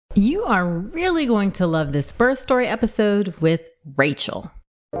You are really going to love this birth story episode with Rachel.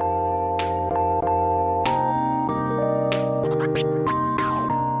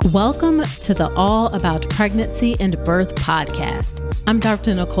 Welcome to the All About Pregnancy and Birth podcast. I'm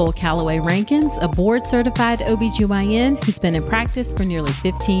Dr. Nicole Calloway Rankins, a board-certified OBGYN who's been in practice for nearly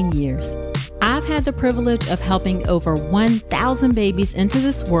 15 years. I've had the privilege of helping over 1,000 babies into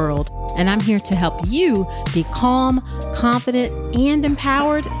this world, and I'm here to help you be calm, confident, and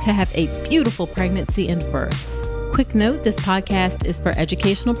empowered to have a beautiful pregnancy and birth. Quick note, this podcast is for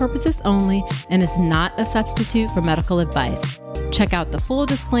educational purposes only and is not a substitute for medical advice. Check out the full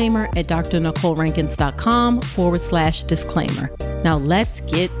disclaimer at drnicolerankins.com/disclaimer. Now let's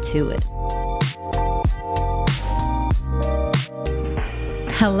get to it.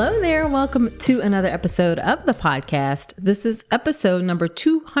 Hello there. Welcome to another episode of the podcast. This is episode number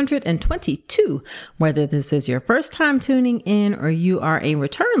 222. Whether this is your first time tuning in or you are a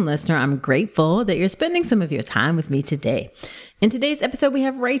return listener, I'm grateful that you're spending some of your time with me today. In today's episode, we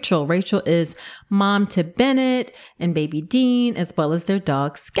have Rachel. Rachel is mom to Bennett and baby Dean, as well as their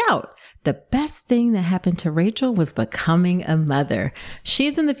dog Scout. The best thing that happened to Rachel was becoming a mother.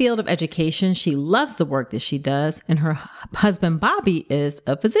 She's in the field of education. She loves the work that she does, and her husband, Bobby, is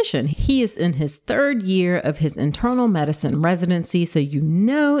a physician. He is in his third year of his internal medicine residency, so you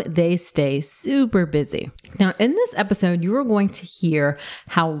know they stay super busy. Now, in this episode, you are going to hear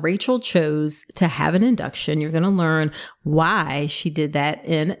how Rachel chose to have an induction. You're going to learn why she did that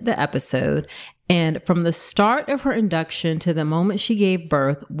in the episode. And from the start of her induction to the moment she gave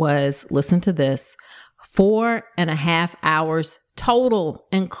birth was, listen to this, 4.5 hours total,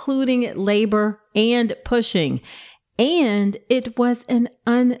 including labor and pushing. And it was an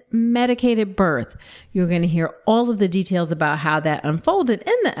unmedicated birth. You're going to hear all of the details about how that unfolded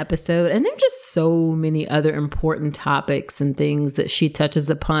in the episode. And there are just so many other important topics and things that she touches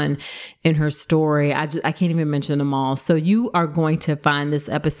upon in her story. I can't even mention them all. So you are going to find this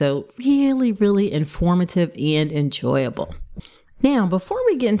episode really, really informative and enjoyable. Now, before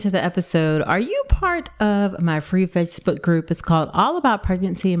we get into the episode, are you part of my free Facebook group? It's called All About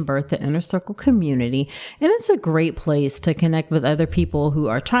Pregnancy and Birth, the Inner Circle Community. And it's a great place to connect with other people who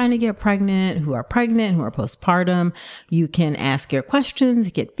are trying to get pregnant, who are postpartum. You can ask your questions,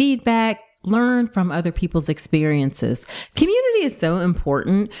 get feedback, learn from other people's experiences. Community is so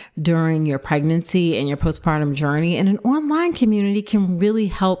important during your pregnancy and your postpartum journey, and an online community can really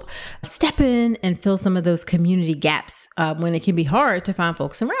help step in and fill some of those community gaps when it can be hard to find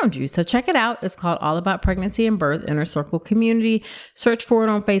folks around you. So check it out. It's called All About Pregnancy and Birth, Inner Circle Community. Search for it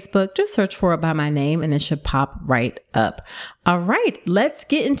on Facebook. Just search for it by my name and it should pop right up. All right, let's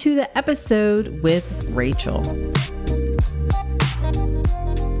get into the episode with Rachel.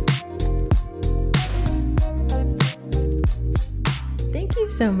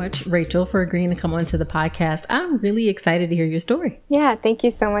 So much, Rachel, for agreeing to come onto the podcast. I'm really excited to hear your story. Yeah, thank you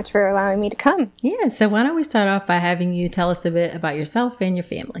so much for allowing me to come. Yeah, so why don't we start off by having you tell us a bit about yourself and your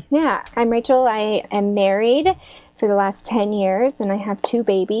family? Yeah, I'm Rachel. I am married for the last 10 years, and I have 2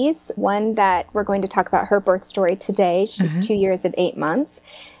 babies. One that we're going to talk about her birth story today. She's 2 years and 8 months.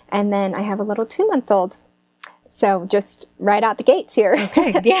 And then I have a little 2-month-old. So just right out the gates here.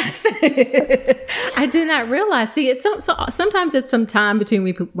 Okay. Yes. I did not realize. See, sometimes it's some time between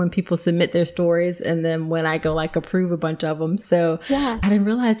when people submit their stories and then when I go approve a bunch of them. So yeah. I didn't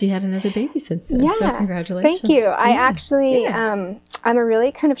realize you had another baby since then. Yeah. So congratulations. Thank you. Yeah. I actually, I'm a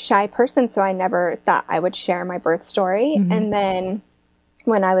really kind of shy person, so I never thought I would share my birth story. Mm-hmm. And then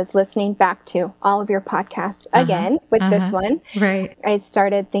when I was listening back to all of your podcasts again with this one, right, I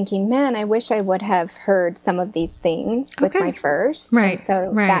started thinking, man, I wish I would have heard some of these things with my first. Right. And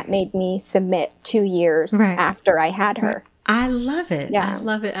so that made me submit 2 years after I had her. I love it. Yeah. I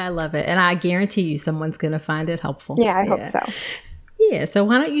love it. I love it. And I guarantee you someone's going to find it helpful. Yeah, I hope so. Yeah. So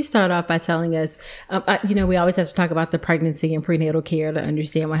why don't you start off by telling us, we always have to talk about the pregnancy and prenatal care to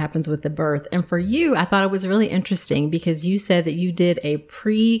understand what happens with the birth. And for you, I thought it was really interesting because you said that you did a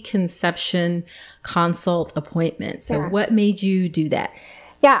preconception consult appointment. So what made you do that?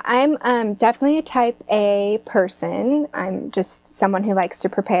 Yeah, I'm definitely a type A person. I'm just someone who likes to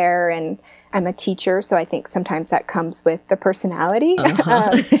prepare, and I'm a teacher, so I think sometimes that comes with the personality.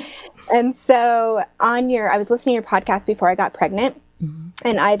 And so I was listening to your podcast before I got pregnant,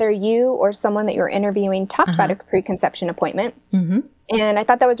 and either you or someone that you were interviewing talked about a preconception appointment. And I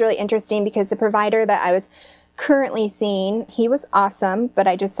thought that was really interesting because the provider that I was currently seeing, he was awesome, but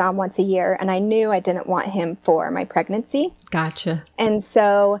I just saw him once a year, and I knew I didn't want him for my pregnancy. Gotcha. And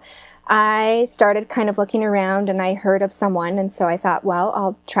so I started kind of looking around and I heard of someone. And so I thought, well,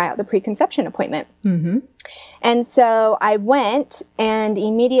 I'll try out the preconception appointment. Mm-hmm. And so I went, and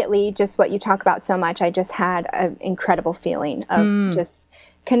immediately, just what you talk about so much, I just had an incredible feeling of just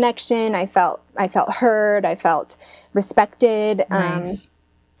connection. I felt heard. I felt respected. Nice.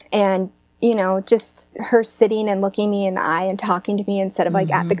 And, you know, just her sitting and looking me in the eye and talking to me instead of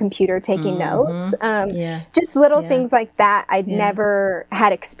like at the computer taking notes. Just little things like that I'd never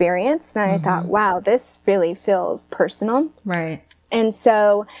had experienced. And I thought, wow, this really feels personal. Right. And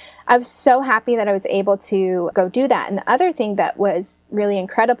so I was so happy that I was able to go do that. And the other thing that was really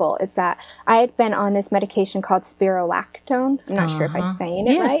incredible is that I had been on this medication called spironolactone. I'm not sure if I'm saying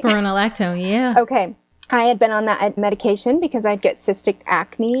it right. Yeah, spironolactone, yeah. Okay. I had been on that medication because I'd get cystic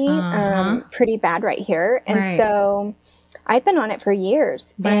acne pretty bad right here. And so I'd been on it for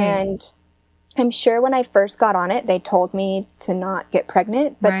years. Right. And I'm sure when I first got on it, they told me to not get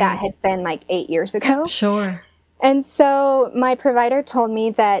pregnant, but that had been like 8 years ago. Sure. And so my provider told me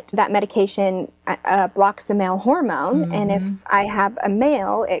that that medication blocks the male hormone. And if I have a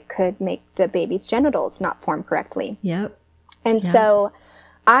male, it could make the baby's genitals not form correctly. Yep. And so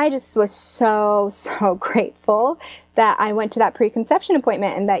I just was so grateful that I went to that preconception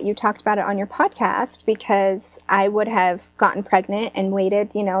appointment and that you talked about it on your podcast, because I would have gotten pregnant and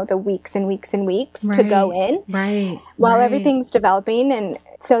waited, you know, the weeks and weeks and weeks to go in while everything's developing. And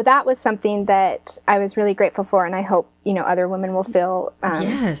so that was something that I was really grateful for. And I hope, you know, other women will feel,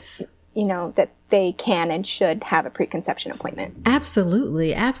 you know, that they can and should have a preconception appointment.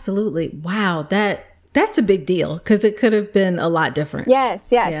 Absolutely. Absolutely. Wow. That's a big deal, because it could have been a lot different. Yes.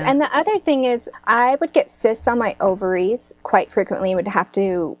 Yeah. And the other thing is I would get cysts on my ovaries quite frequently. Would have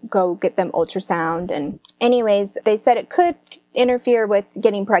to go get them ultrasound. And anyways, they said it could interfere with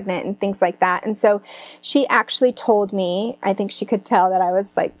getting pregnant and things like that. And so she actually told me, I think she could tell that I was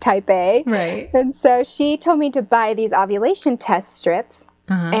like type A. Right. And so she told me to buy these ovulation test strips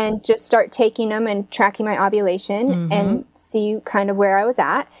and just start taking them and tracking my ovulation and see kind of where I was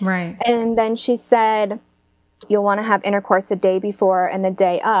at. Right. And then she said, you'll want to have intercourse the day before and the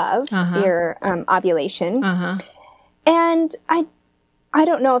day of your ovulation. And I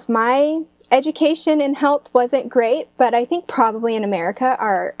don't know if my education in health wasn't great, but I think probably in America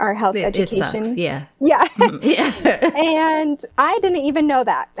our health education. Sucks. Yeah. Yeah. And I didn't even know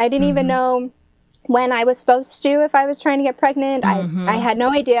that. I didn't even know when I was supposed to, if I was trying to get pregnant. I had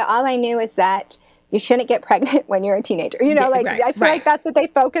no idea. All I knew is that you shouldn't get pregnant when you're a teenager. You know, like I feel like that's what they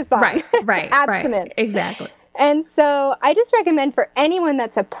focus on. Right. Abstinence. Exactly. And so I just recommend for anyone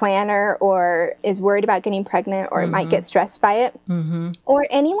that's a planner or is worried about getting pregnant or might get stressed by it, or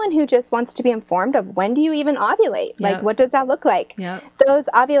anyone who just wants to be informed of when do you even ovulate? Like, what does that look like? Those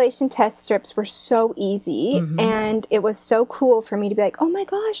ovulation test strips were so easy, and it was so cool for me to be like, oh my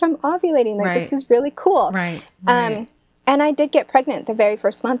gosh, I'm ovulating. Like, this is really cool. And I did get pregnant the very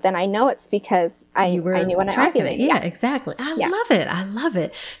first month, and I know it's because I knew when I ovulated. Yeah, exactly. I love it. I love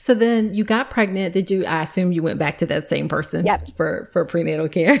it. So then you got pregnant. I assume you went back to that same person for prenatal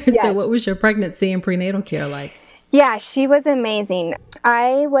care. Yes. So what was your pregnancy and prenatal care like? Yeah, she was amazing.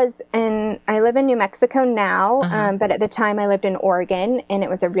 I live in New Mexico now, but at the time I lived in Oregon, and it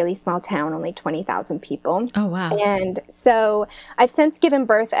was a really small town, only 20,000 people. Oh, wow. And so I've since given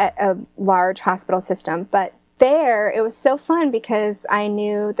birth at a large hospital system, but there, it was so fun because I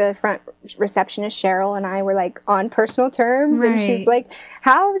knew the front receptionist, Cheryl, and I were like on personal terms. And she's like,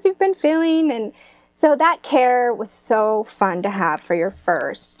 how have you been feeling? And so that care was so fun to have for your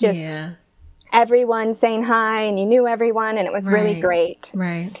first. Just everyone saying hi, and you knew everyone, and it was really great.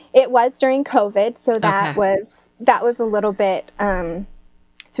 It was during COVID, so that was a little bit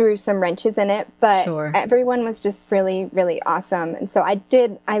threw some wrenches in it, but everyone was just really, really awesome. And so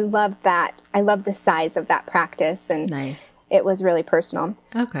I loved that. I loved the size of that practice, and it was really personal.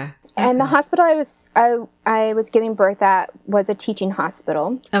 And the hospital I was giving birth at was a teaching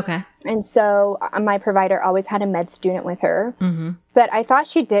hospital. And so my provider always had a med student with her. But I thought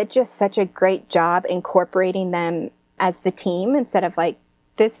she did just such a great job incorporating them as the team instead of like,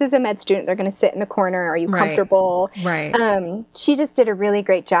 this is a med student, they're going to sit in the corner. Are you comfortable? She just did a really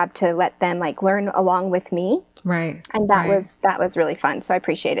great job to let them like learn along with me. And that was really fun. So I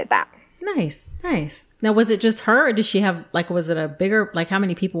appreciated that. Nice. Now, was it just her, or did she have, like, was it a bigger, like, how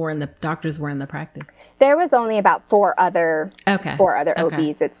many people doctors were in the practice? There was only about four other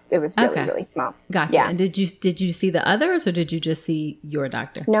OBs. It was really, really small. Gotcha. Yeah. And did you see the others, or did you just see your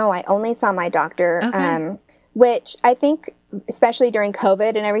doctor? No, I only saw my doctor, which I think especially during COVID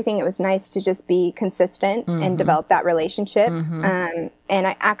and everything, it was nice to just be consistent and develop that relationship. And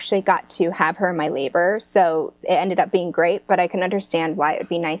I actually got to have her in my labor. So it ended up being great, but I can understand why it would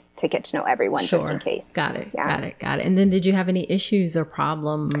be nice to get to know everyone just in case. Got it. And then did you have any issues or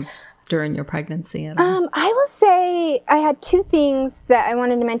problems during your pregnancy at all? I will say I had two things that I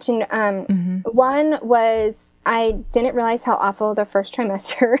wanted to mention. One was I didn't realize how awful the first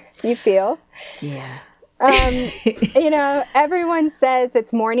trimester you feel. Yeah. Everyone says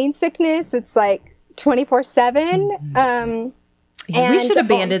it's morning sickness. It's like 24/7. We should have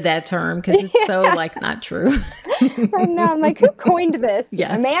abandoned that term because it's so not true. I know. I'm like, who coined this?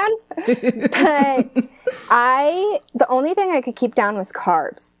 Yes. A man? But the only thing I could keep down was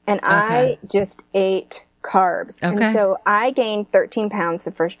carbs. And I just ate carbs. Okay. And so I gained 13 pounds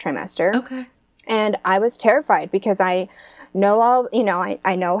the first trimester. Okay. And I was terrified because I know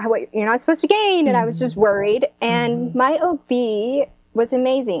I know what you're not supposed to gain. And I was just worried. And my OB was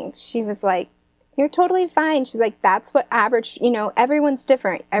amazing. She was like, you're totally fine. She's like, that's what average, everyone's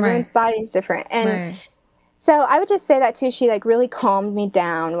different. Everyone's body is different. And so I would just say that too. She really calmed me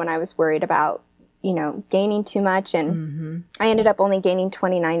down when I was worried about, gaining too much. And I ended up only gaining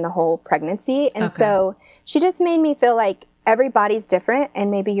 29 the whole pregnancy. And so she just made me feel like everybody's different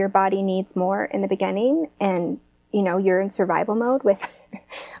and maybe your body needs more in the beginning. And, you're in survival mode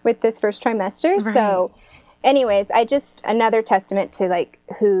with this first trimester. Right. So anyways, another testament to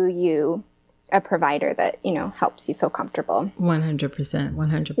a provider that, helps you feel comfortable.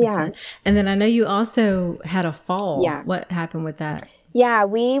 100%. Yeah. And then I know you also had a fall. Yeah. What happened with that? Yeah,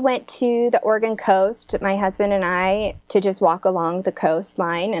 we went to the Oregon coast, my husband and I, to just walk along the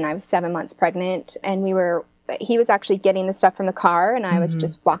coastline. And I was 7 months pregnant. And he was actually getting the stuff from the car. And I was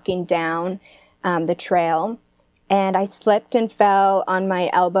just walking down the trail. And I slipped and fell on my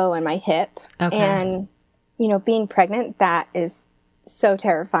elbow and my hip. Okay. And, being pregnant, that is so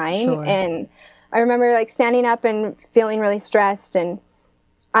terrifying. Sure. And I remember standing up and feeling really stressed, and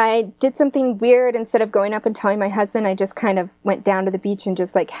I did something weird. Instead of going up and telling my husband, I just kind of went down to the beach and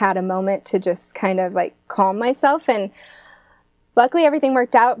just had a moment to just kind of calm myself. And luckily everything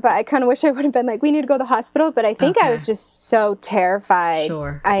worked out, but I kind of wish I would have been we need to go to the hospital. But I think I was just so terrified.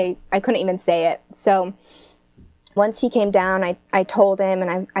 Sure. I couldn't even say it. So once he came down, I told him,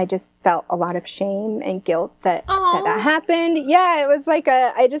 and I just felt a lot of shame and guilt that happened. Yeah, it was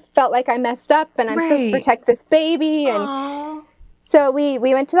I just felt like I messed up, and I'm supposed to protect this baby. And so we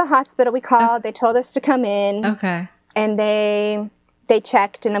went to the hospital. We called. They told us to come in. Okay. And they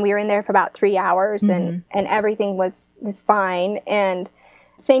checked, and then we were in there for about 3 hours, and everything was fine. And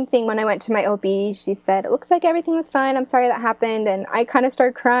same thing when I went to my OB, she said, it looks like everything was fine. I'm sorry that happened. And I kind of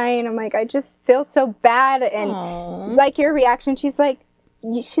started crying. I'm like, I just feel so bad. And your reaction, she's like,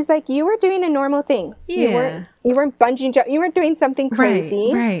 you were doing a normal thing. Yeah. You weren't bungee jumping. You weren't doing something crazy.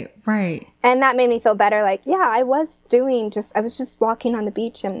 Right. And that made me feel better. I was just walking on the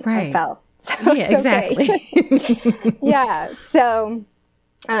beach and I fell. So yeah, exactly. Okay. Yeah. So,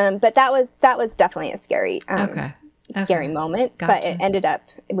 but that was definitely a scary, scary moment, gotcha. But it ended up,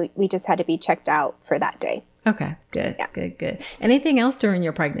 we just had to be checked out for that day. Okay, good, yeah. Good. Anything else during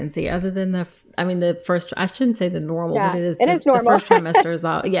your pregnancy other than the first, I shouldn't say the normal, but it is normal. The first trimester is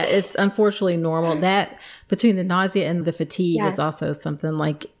all, it's unfortunately normal. That between the nausea and the fatigue is also something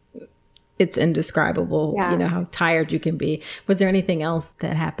it's indescribable, how tired you can be. Was there anything else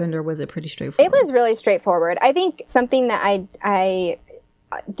that happened, or was it pretty straightforward? It was really straightforward. I think something that I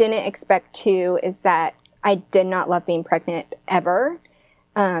didn't expect too is that I did not love being pregnant ever.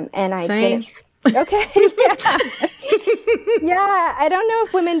 And I didn't. Okay. Yeah. Yeah. I don't know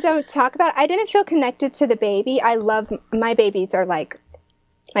if women don't talk about it. I didn't feel connected to the baby. My babies are my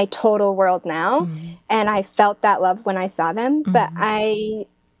total world now. And I felt that love when I saw them, but I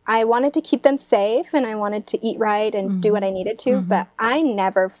wanted to keep them safe, and I wanted to eat right and do what I needed to, but I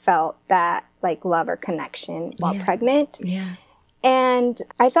never felt that love or connection while pregnant. Yeah. And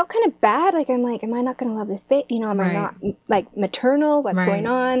I felt kind of bad. I'm am I not going to love this baby? Am I not maternal? What's going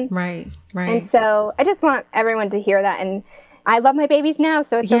on? Right. And so I just want everyone to hear that. And I love my babies now,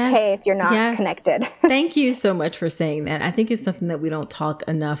 so it's okay if you're not connected. Thank you so much for saying that. I think it's something that we don't talk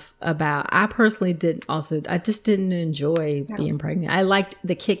enough about. I personally I just didn't enjoy being pregnant. I liked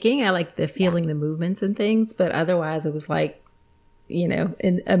the kicking. I liked the feeling, the movements and things, but otherwise it was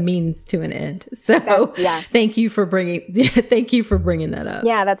a means to an end. So thank you for bringing that up.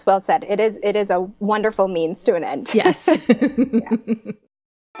 Yeah, that's well said. It is a wonderful means to an end. Yes.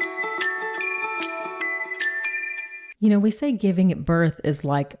 We say giving birth is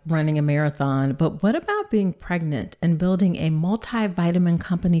like running a marathon, but what about being pregnant and building a multivitamin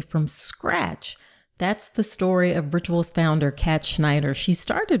company from scratch That's the story of Ritual's founder, Kat Schneider. She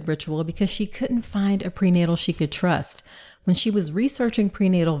started Ritual because she couldn't find a prenatal she could trust. When she was researching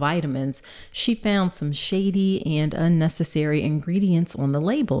prenatal vitamins, she found some shady and unnecessary ingredients on the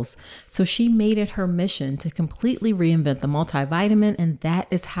labels. So she made it her mission to completely reinvent the multivitamin, and that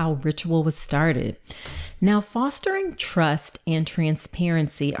is how Ritual was started. Now, fostering trust and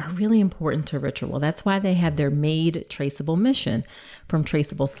transparency are really important to Ritual. That's why they have their Made Traceable mission. From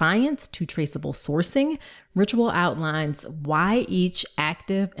traceable science to traceable sourcing, Ritual outlines why each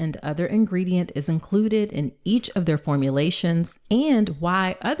active and other ingredient is included in each of their formulations and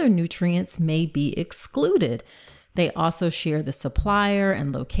why other nutrients may be excluded. They also share the supplier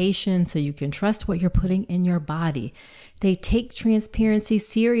and location so you can trust what you're putting in your body. They take transparency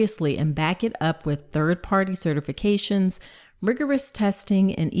seriously and back it up with third-party certifications, rigorous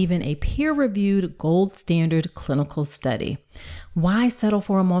testing, and even a peer-reviewed gold standard clinical study. Why settle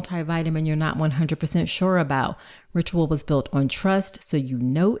for a multivitamin you're not 100% sure about? Ritual was built on trust, so you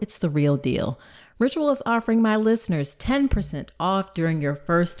know it's the real deal. Ritual is offering my listeners 10% off during your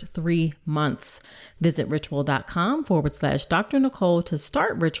first 3 months. Visit ritual.com/Dr. Nicole to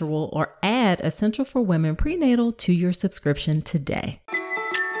start Ritual or add Essential for Women Prenatal to your subscription today.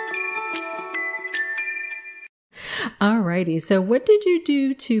 Alrighty. So what did you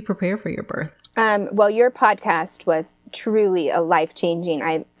do to prepare for your birth? Well, your podcast was truly a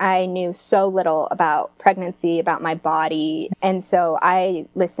life-changing. I knew so little about pregnancy, about my body. And so I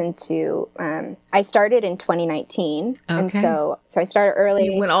listened to, I started in 2019. Okay. And so I started early.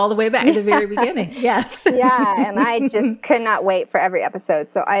 You went all the way back to the very beginning. Yes. Yeah. And I just could not wait for every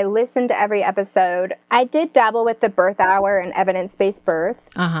episode. So I listened to every episode. I did dabble with the birth hour and evidence-based birth,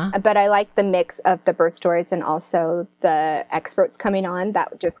 but I liked the mix of the birth stories and also the experts coming on.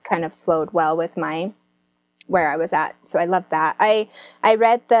 That just kind of flowed well with where I was at. So I love that. I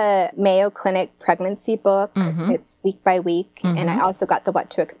read the Mayo Clinic pregnancy book. It's week by week. And I also got the What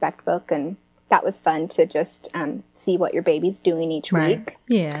to Expect book. And that was fun to just see what your baby's doing each week.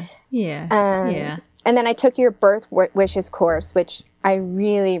 Yeah. And then I took your Birth Wishes course, which I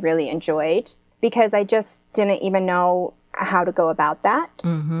really, really enjoyed because I just didn't even know how to go about that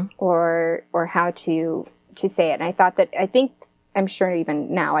or how to say it. And I thought I'm sure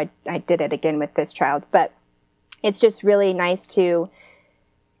even now I did it again with this child, but it's just really nice to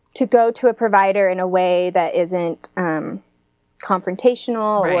go to a provider in a way that isn't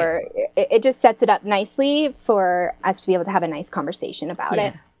confrontational, right. Or it just sets it up nicely for us to be able to have a nice conversation about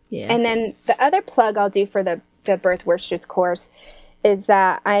it. Yeah. And then the other plug I'll do for the Birth Wishes course is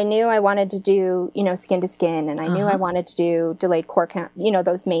that I knew I wanted to do, skin to skin, and I knew I wanted to do delayed core count,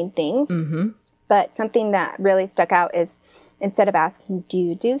 those main things. But something that really stuck out is instead of asking, do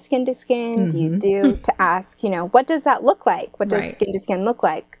you do skin to skin? Do you do to ask, what does that look like? What does skin to skin look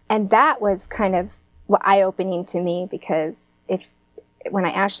like? And that was kind of eye-opening to me because when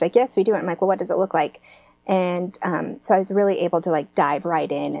I asked, yes, we do it, I'm like, well, what does it look like? And so I was really able to dive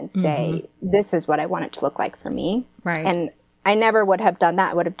right in and say, this is what I want it to look like for me. Right. And I never would have done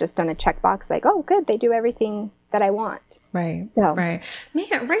that. I would have just done a checkbox oh, good, they do everything that I want. Right. So. Right.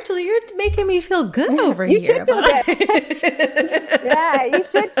 Man, Rachel, you're making me feel good over here. You should feel good. Yeah, you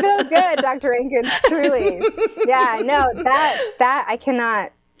should feel good, Dr. Rankin, truly. Yeah, no, that I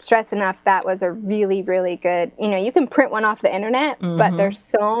cannot stress enough. That was a really, really good, you can print one off the internet, but there's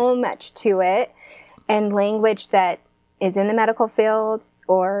so much to it and language that is in the medical field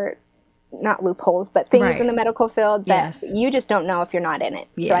or not loopholes, but things in the medical field that you just don't know if you're not in it.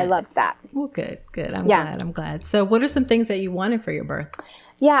 Yeah. So I loved that. Well, good. I'm glad. So what are some things that you wanted for your birth?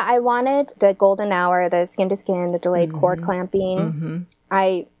 Yeah, I wanted the golden hour, the skin to skin, the delayed cord clamping.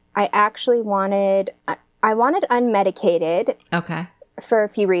 I actually wanted unmedicated. Okay. For a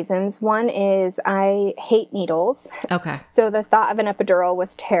few reasons. One is I hate needles. Okay. So the thought of an epidural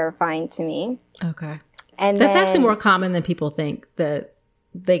was terrifying to me. Okay. And that's actually more common than people think, that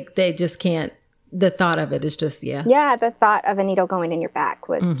they just can't, the thought of it is just, Yeah, the thought of a needle going in your back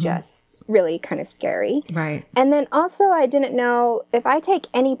was just really kind of scary. Right. And then also I didn't know if I take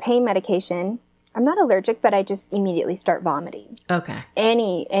any pain medication, I'm not allergic, but I just immediately start vomiting. Okay.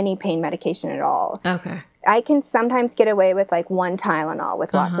 Any pain medication at all. Okay. I can sometimes get away with one Tylenol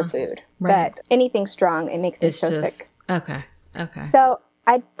with lots of food, but anything strong, it makes me sick. Okay. So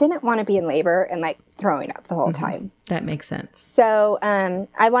I didn't want to be in labor and throwing up the whole time. That makes sense. So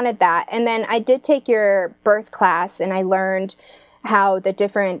I wanted that. And then I did take your birth class and I learned how the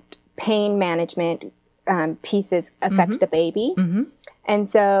different pain management pieces affect the baby. And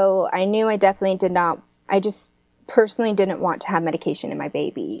so I knew I definitely I just personally didn't want to have medication in my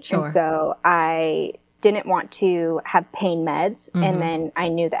baby. Sure. And so I didn't want to have pain meds. And then I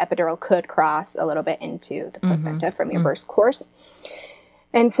knew the epidural could cross a little bit into the placenta from your birth course.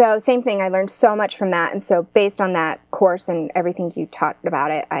 And so same thing, I learned so much from that. And so based on that course and everything you taught about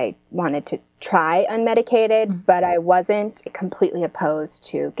it, I wanted to try unmedicated, but I wasn't completely opposed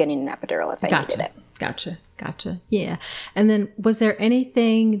to getting an epidural if I needed it. Gotcha. Yeah. And then was there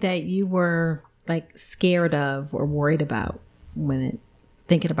anything that you were like scared of or worried about when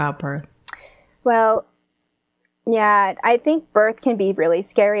thinking about birth? Well, yeah, I think birth can be really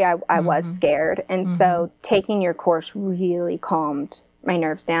scary. I was scared. And so taking your course really calmed my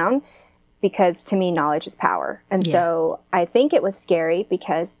nerves down, because to me, knowledge is power. And so I think it was scary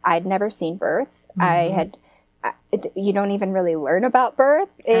because I'd never seen birth. You don't even really learn about birth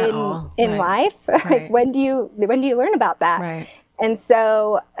in life. Like, when do you learn about that? Right. And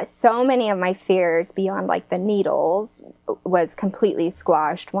so many of my fears beyond like the needles was completely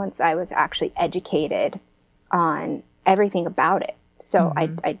squashed once I was actually educated on everything about it. So I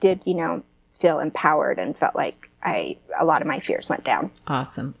did, feel empowered and felt like a lot of my fears went down.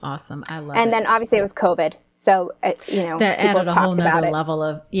 Awesome. I love it. And then obviously it was COVID. So, that added a whole nother level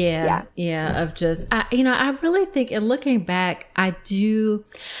of, of just, I really think, in looking back, I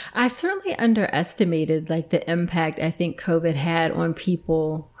certainly underestimated like the impact I think COVID had on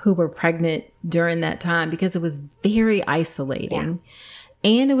people who were pregnant during that time, because it was very isolating.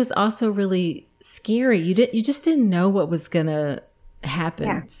 And it was also really scary. You just didn't know what was going to happen.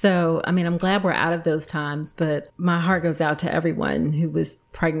 Yeah. So, I mean, I'm glad we're out of those times, but my heart goes out to everyone who was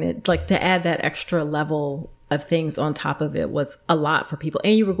pregnant. Like, to add that extra level of things on top of it was a lot for people.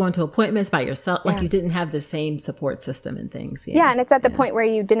 And you were going to appointments by yourself. Like, you didn't have the same support system and things. Yeah. And it's at the point where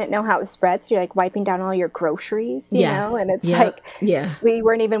you didn't know how it was spread. So you're like wiping down all your groceries, you know, and it's we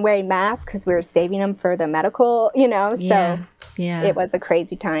weren't even wearing masks because we were saving them for the medical, so it was a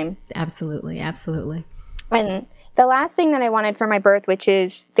crazy time. Absolutely. And the last thing that I wanted for my birth, which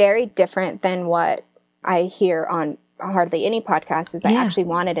is very different than what I hear on hardly any podcasts, is I actually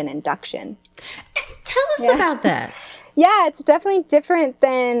wanted an induction. Tell us about that. Yeah, it's definitely different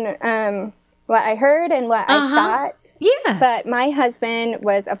than what I heard and what I thought. Yeah. But my husband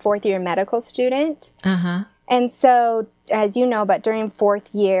was a fourth-year medical student. And so, as you know, but during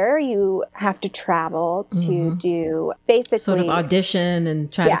fourth year, you have to travel to do basically sort of audition and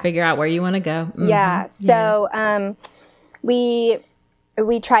try to figure out where you want to go. Yeah. So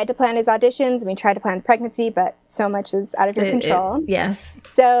we tried to plan his auditions and we tried to plan the pregnancy, but so much is out of your control. Yes.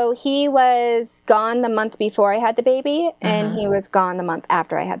 So he was gone the month before I had the baby, and he was gone the month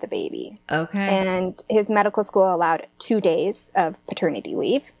after I had the baby. Okay. And his medical school allowed 2 days of paternity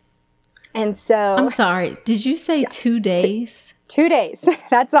leave. And so... I'm sorry. Did you say 2 days? 2 days.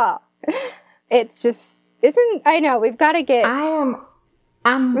 That's all. It's just... I know. We've got to get...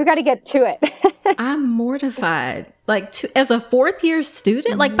 we've got to get to it. I'm mortified. Like, as a fourth-year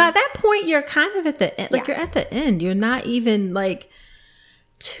student, like, by that point, you're kind of at the end. Like, you're at the end. You're not even, like...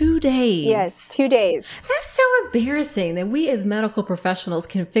 2 days. Yes, 2 days. That's so embarrassing that we as medical professionals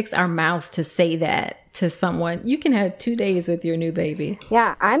can fix our mouths to say that to someone. You can have 2 days with your new baby.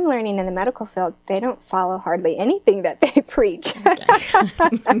 Yeah, I'm learning in the medical field, they don't follow hardly anything that they preach.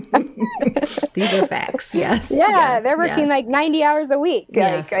 These are facts, yes. Yeah, they're working like 90 hours a week.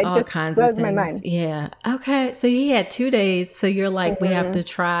 Yes, like, all just kinds blows of things. my mind. Yeah. Okay, so you had 2 days, so you're like, we have to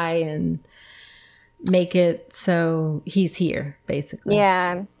try and make it so he's here, basically.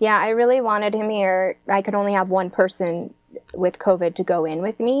 Yeah, I really wanted him here. I could only have one person with COVID to go in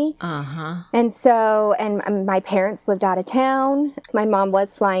with me. And so, and my parents lived out of town. My mom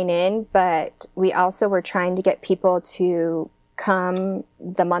was flying in, but we also were trying to get people to come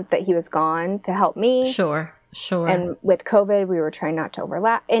the month that he was gone to help me. Sure. And with COVID, we were trying not to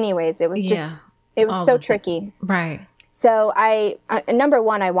overlap. Anyways, it was just, it was so tricky. Right. So number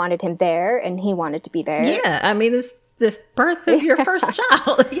one, I wanted him there and he wanted to be there. Yeah. I mean, it's the birth of your first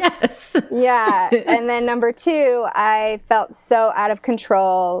child. Yes. Yeah. And then number two, I felt so out of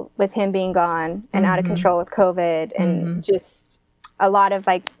control with him being gone and out of control with COVID and just a lot of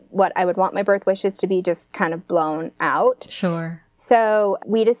like what I would want my birth wishes to be just kind of blown out. Sure. So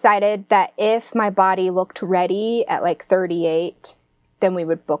we decided that if my body looked ready at like 38, then we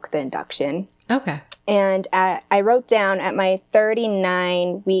would book the induction. Okay. And I wrote down at my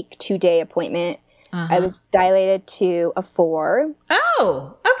 39-week 2-day appointment, I was dilated to a 4.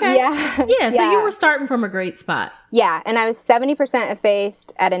 Oh, okay. Yeah. So you were starting from a great spot. Yeah. And I was 70%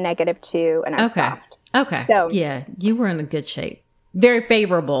 effaced at a -2, and I was soft. Okay. So yeah, you were in a good shape. Very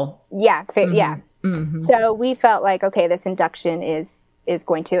favorable. Yeah. So we felt like, okay, this induction is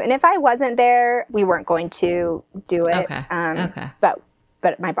going to, and if I wasn't there, we weren't going to do it. Okay. But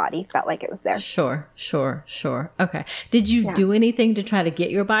but my body felt like it was there. Sure. Okay. Did you do anything to try to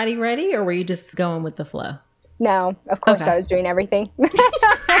get your body ready, or were you just going with the flow? No, of course I was doing everything.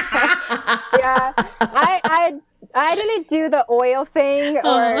 Yeah. I didn't do the oil thing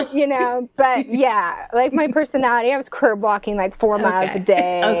or, but yeah, like my personality, I was curb walking like 4 miles a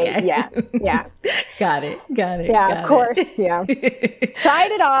day. Okay. Yeah. Got it. Yeah, of course. Yeah.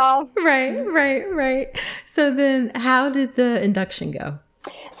 Tried it all. Right. So then how did the induction go?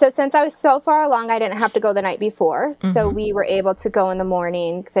 So since I was so far along, I didn't have to go the night before. So we were able to go in the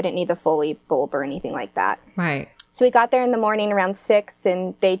morning because I didn't need the Foley bulb or anything like that. Right. So we got there in the morning around 6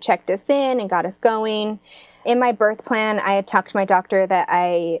 and they checked us in and got us going. In my birth plan, I had talked to my doctor that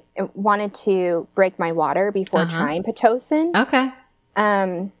I wanted to break my water before trying Pitocin. Okay.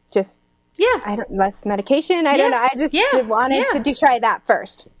 Less medication. I don't know. I just wanted to try that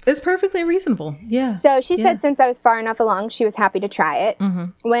first. It's perfectly reasonable. Yeah. So she said since I was far enough along, she was happy to try it.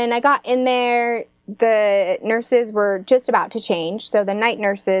 When I got in there, the nurses were just about to change. So the night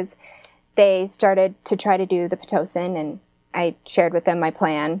nurses, they started to try to do the Pitocin, and I shared with them my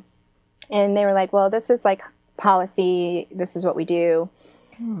plan. And they were like, well, this is like policy. This is what we do.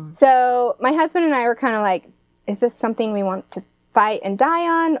 So my husband and I were kind of like, is this something we want to fight and die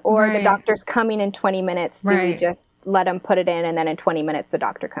on? Or the doctor's coming in 20 minutes. Do we just let him put it in, and then in 20 minutes the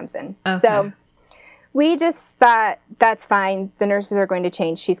doctor comes in? Okay. So we just thought, that's fine. The nurses are going to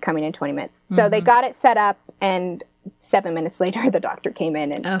change. She's coming in 20 minutes. So they got it set up, and 7 minutes later the doctor came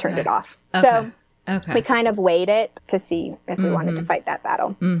in and turned it off. So we kind of waited to see if we wanted to fight that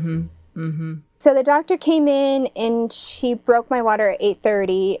battle. So the doctor came in and she broke my water at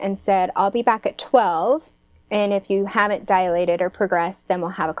 8:30 and said, I'll be back at 12. And if you haven't dilated or progressed, then we'll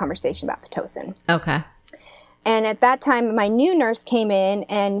have a conversation about Pitocin. Okay. And at that time, my new nurse came in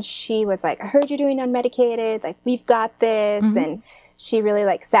and she was like, I heard you're doing unmedicated. Like, we've got this. And she really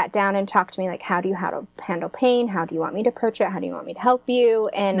like sat down and talked to me like, how do you handle pain? How do you want me to approach it? How do you want me to help you?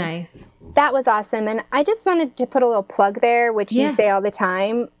 And nice. That was awesome. And I just wanted to put a little plug there, which you say all the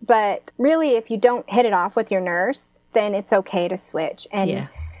time. But really, if you don't hit it off with your nurse, then it's okay to switch. And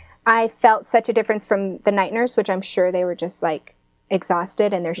I felt such a difference from the night nurse, which I'm sure they were just like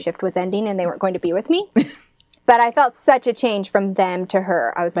exhausted and their shift was ending and they weren't going to be with me. But I felt such a change from them to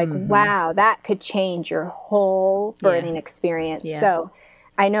her. I was like, wow, that could change your whole birthing experience. So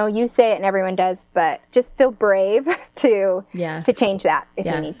I know you say it and everyone does, but just feel brave to change that if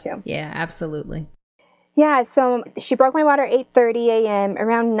you need to. Yeah, absolutely. Yeah, so she broke my water at 8:30 a.m.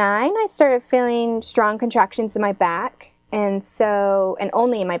 Around 9, I started feeling strong contractions in my back. And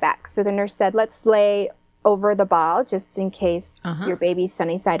only in my back. So the nurse said, let's lay over the ball just in case your baby's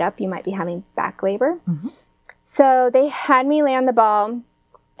sunny side up. You might be having back labor. So they had me lay on the ball.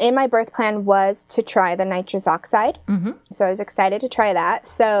 In my birth plan was to try the nitrous oxide. So I was excited to try that.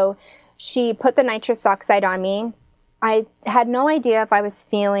 So she put the nitrous oxide on me. I had no idea if I was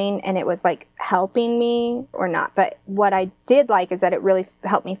feeling and it was like helping me or not. But what I did like is that it really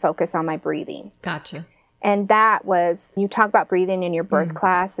helped me focus on my breathing. Gotcha. And that was, you talk about breathing in your birth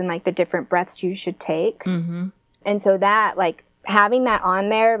class and like the different breaths you should take. And so that like having that on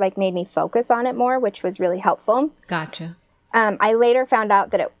there like made me focus on it more, which was really helpful. Gotcha. I later found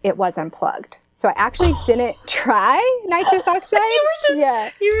out that it was unplugged. So I actually didn't try nitrous oxide.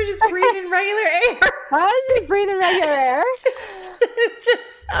 You were just breathing regular air. I was just breathing regular air.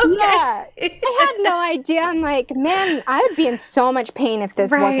 Yeah. I had no idea. I'm like, man, I would be in so much pain if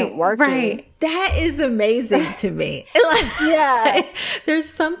this wasn't working. Right. That is amazing to me.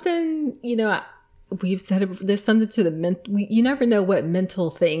 There's something, we've said it, there's something to the you never know what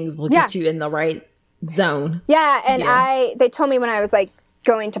mental things will get you in the right zone. Yeah. And they told me when I was like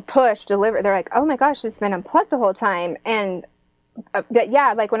going to deliver, they're like, oh my gosh, this has been unplugged the whole time. And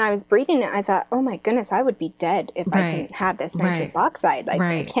like when I was breathing it, I thought, oh my goodness, I would be dead if I didn't have this nitrous oxide. Like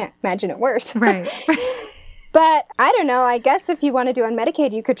I can't imagine it worse. But I don't know. I guess if you want to do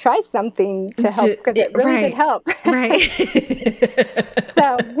unmedicated, you could try something to help because it really did help.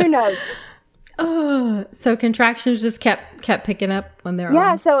 So who knows? Oh, so contractions just kept picking up when they were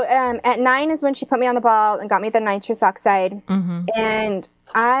on? So at 9 is when she put me on the ball and got me the nitrous oxide. And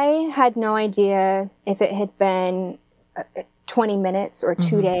I had no idea if it had been 20 minutes or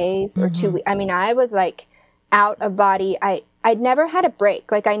 2 days or 2 weeks. I mean, I was like out of body. I'd never had a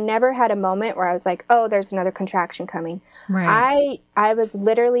break. Like I never had a moment where I was like, oh, there's another contraction coming. I was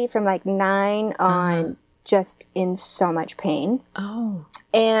literally from like 9 on just in so much pain.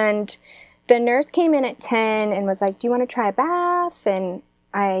 And the nurse came in at 10 and was like, do you want to try a bath? And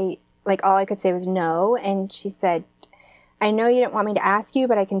all I could say was no. And she said, I know you didn't want me to ask you,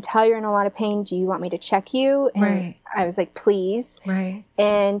 but I can tell you're in a lot of pain. Do you want me to check you? And I was like, please. Right.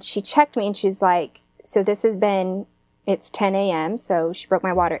 And she checked me and she's like, so this has been, it's 10 a.m. So she broke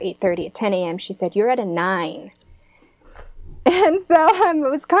my water 8:30. At 10 a.m. she said, you're at a 9. And so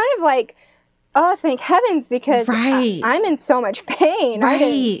it was kind of like, oh, thank heavens, because I'm in so much pain.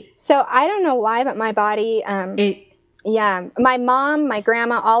 Right. So I don't know why, but my body, my mom, my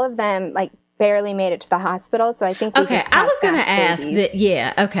grandma, all of them like barely made it to the hospital. So I think we just I was going to ask that.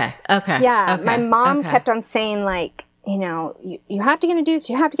 Yeah. Okay. Yeah. My mom kept on saying like, you know, you have to get induced,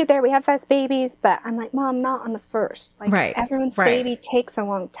 you have to get there. We have fast babies. But I'm like, Mom, not on the first. Like everyone's baby takes a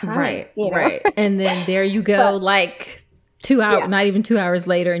long time. Right. You know? Right. And then there you go, like 2 hours, not even 2 hours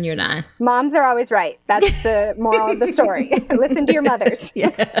later, and you're 9. Moms are always right. That's the moral of the story. Listen to your mothers.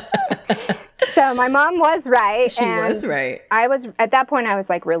 Yeah. So my mom was right. She was right. I was, at that point, I was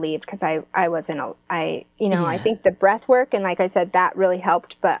like relieved because I wasn't, I think the breath work and like I said, that really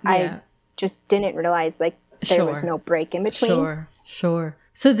helped, but I just didn't realize like there was no break in between. Sure.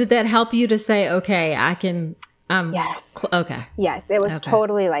 So did that help you to say, okay, I can, yes. Okay. Yes. It was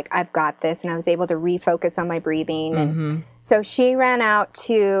totally like, I've got this. And I was able to refocus on my breathing. And so she ran out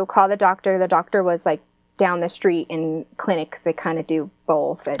to call the doctor. The doctor was like down the street in clinic because they kind of do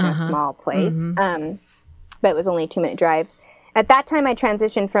both at a small place. But it was only a 2-minute drive. At that time, I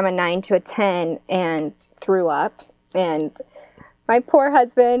transitioned from a 9 to a 10 and threw up. And my poor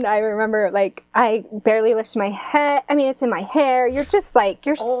husband, I remember, like, I barely lifted my head. I mean, it's in my hair. You're just like,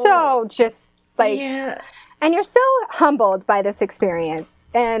 so just like, and you're so humbled by this experience.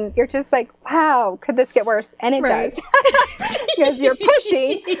 And you're just like, wow, could this get worse? And it does. Because you're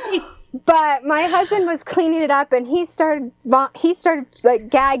pushing. But my husband was cleaning it up, and he started like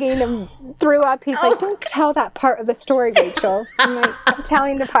gagging and threw up. He's like, "Don't tell that part of the story, Rachel." I'm like, "I'm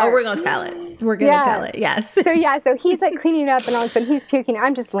telling the part." Oh, we're gonna tell it. We're gonna tell it. Yes. So he's like cleaning it up, and all of a sudden he's puking.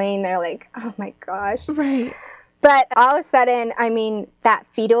 I'm just laying there like, "Oh my gosh." Right. But all of a sudden, I mean, that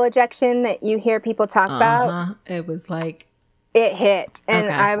fetal ejection that you hear people talk about, it was like. It hit, and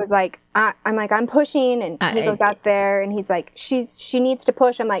I was like, I'm pushing, and he goes out there, and he's like, she needs to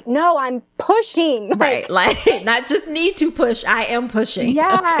push. I'm like, no, I'm pushing. Right, like not just need to push, I am pushing.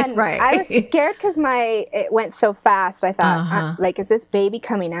 Yeah, and I was scared because it went so fast. I thought, like, is this baby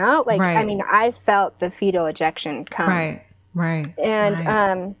coming out? Like, I mean, I felt the fetal ejection come. Right.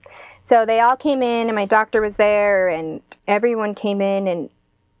 And so they all came in, and my doctor was there, and everyone came in, and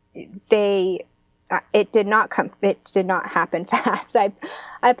it did not happen fast.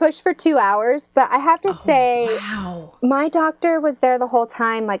 I pushed for 2 hours, but I have to say, my doctor was there the whole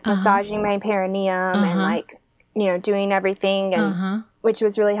time, like massaging my perineum and like, you know, doing everything, and which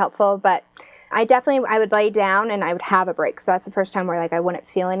was really helpful. But I would lay down and I would have a break. So that's the first time where like I wouldn't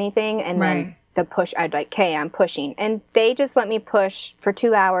feel anything, and then the push, I'd like, okay, I'm pushing, and they just let me push for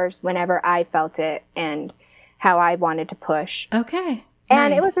 2 hours whenever I felt it and how I wanted to push. Okay.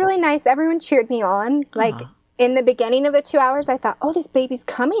 And it was really nice. Everyone cheered me on. Like in the beginning of the 2 hours, I thought, oh, this baby's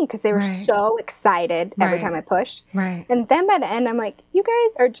coming, because they were so excited every time I pushed. Right. And then by the end, I'm like, you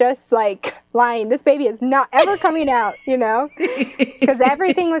guys are just like lying. This baby is not ever coming out, you know, because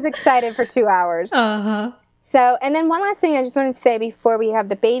everything was excited for 2 hours. So, and then one last thing I just wanted to say before we have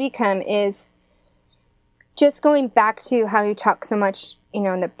the baby come is just going back to how you talk so much, you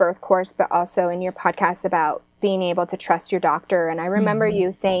know, in the birth course, but also in your podcast about being able to trust your doctor. And I remember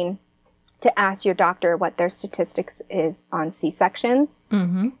you saying to ask your doctor what their statistics is on C-sections.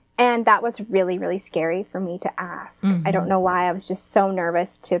 And that was really, really scary for me to ask. I don't know why. I was just so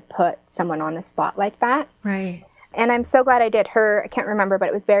nervous to put someone on the spot like that. Right. And I'm so glad I did. I can't remember, but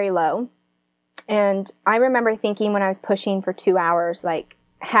it was very low. And I remember thinking when I was pushing for 2 hours, like,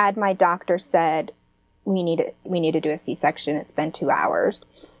 had my doctor said, we need to do a C-section, it's been 2 hours,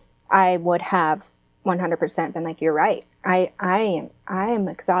 I would have 100% been like, you're right. I am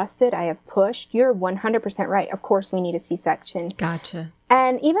exhausted. I have pushed. You're 100% right. Of course we need a C-section. Gotcha.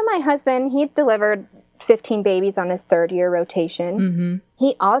 And even my husband, he delivered 15 babies on his 3rd-year rotation.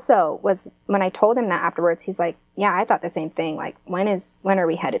 He also was, when I told him that afterwards, he's like, yeah, I thought the same thing. Like, when are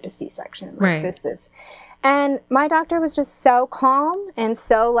we headed to C-section? Like, and my doctor was just so calm and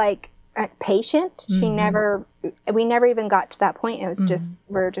so like patient. We never even got to that point. It was just,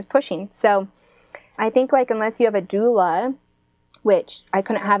 we're just pushing. So I think, like, unless you have a doula, which I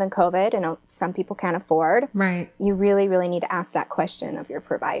couldn't have in COVID, and some people can't afford, you really, really need to ask that question of your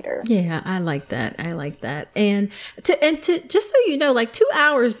provider. Yeah, I like that. And to just so you know, like 2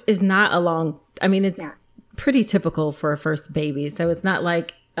 hours is not a long. I mean, it's pretty typical for a first baby. So it's not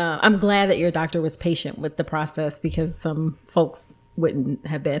like I'm glad that your doctor was patient with the process, because some folks wouldn't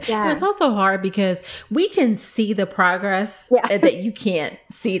have been. Yeah. And it's also hard because we can see the progress that you can't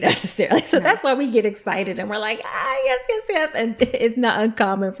see necessarily. So that's why we get excited and we're like, yes. And it's not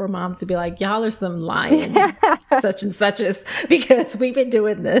uncommon for moms to be like, y'all are some lying such and suches because we've been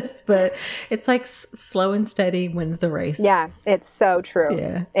doing this. But it's like slow and steady wins the race. Yeah, it's so true.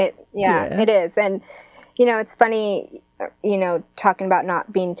 Yeah. It is. And, you know, it's funny, you know, talking about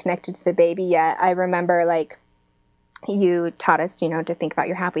not being connected to the baby yet. I remember like you taught us, you know, to think about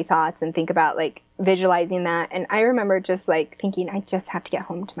your happy thoughts and think about like visualizing that. And I remember just like thinking, I just have to get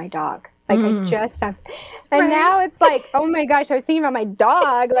home to my dog. Like I just have, and now it's like, oh my gosh, I was thinking about my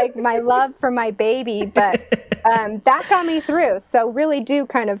dog, like my love for my baby. But that got me through. So really do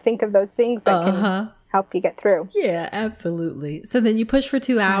kind of think of those things that can help you get through. Yeah, absolutely. So then you pushed for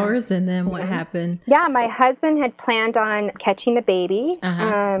 2 hours and then what happened? Yeah, my husband had planned on catching the baby.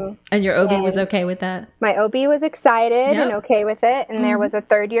 And your OB was okay with that? My OB was excited and okay with it. And there was a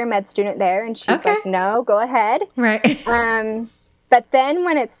third-year med student there and she was like, no, go ahead. Right. But then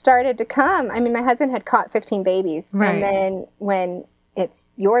when it started to come, I mean, my husband had caught 15 babies. Right. And then when it's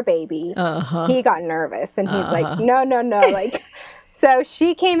your baby, he got nervous and he's like, no. Like, so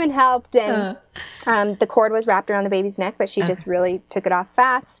she came and helped and the cord was wrapped around the baby's neck, but she just really took it off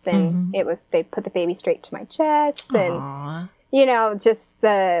fast. And they put the baby straight to my chest. And, you know, just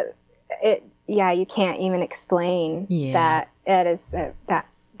you can't even explain that it is,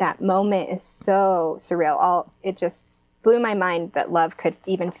 that moment is so surreal. It just blew my mind that love could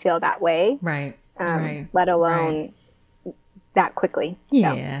even feel that way. Right. Let alone that quickly.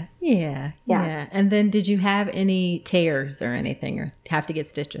 Yeah. And then did you have any tears or anything or have to get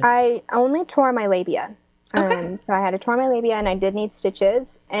stitches? I only tore my labia. So I had to tore my labia and I did need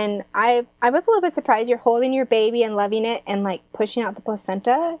stitches. And I was a little bit surprised. You're holding your baby and loving it and like pushing out the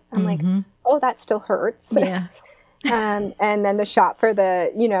placenta. I'm like, oh, that still hurts. Yeah. And then the shot for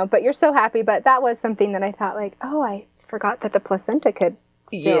the, you know, but you're so happy. But that was something that I thought like, oh, I forgot that the placenta could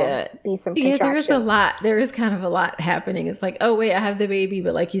still be some contractions. There is a lot. There is kind of a lot happening. It's like, oh, wait, I have the baby.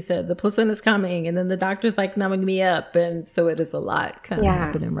 But like you said, the placenta's coming. And then the doctor's like numbing me up. And so it is a lot kind of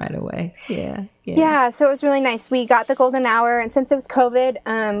happening right away. Yeah. So it was really nice. We got the golden hour. And since it was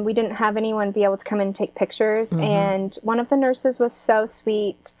COVID, we didn't have anyone be able to come in and take pictures. And one of the nurses was so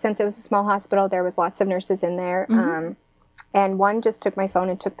sweet. Since it was a small hospital, there was lots of nurses in there. And one just took my phone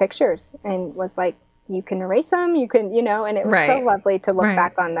and took pictures and was like, you can erase them, you can, you know, and it was so lovely to look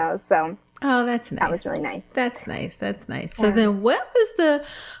back on those. So, that's nice. That was really nice. That's nice. So then what was the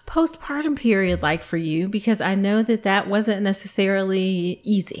postpartum period like for you? Because I know that wasn't necessarily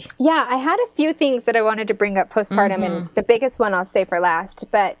easy. Yeah, I had a few things that I wanted to bring up postpartum and the biggest one I'll say for last.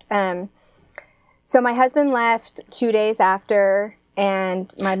 But, so my husband left 2 days after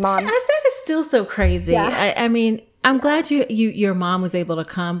and my mom. That is still so crazy. Yeah. I mean, I'm glad your mom was able to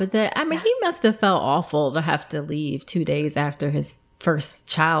come, but he must have felt awful to have to leave 2 days after his first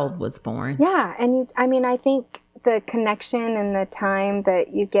child was born. Yeah. And I think the connection and the time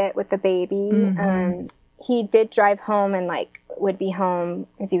that you get with the baby, he did drive home and like would be home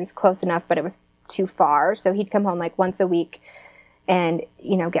because he was close enough, but it was too far. So he'd come home like once a week and,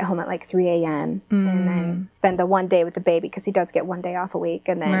 you know, get home at like 3 a.m. and then spend the one day with the baby because he does get 1 day off a week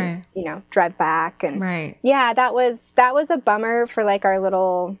and then, you know, drive back. And yeah, that was a bummer for like our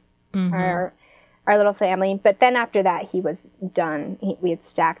little, our little family. But then after that, he was done. We had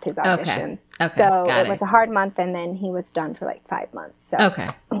stacked his auditions. Okay. So it was a hard month and then he was done for like 5 months. So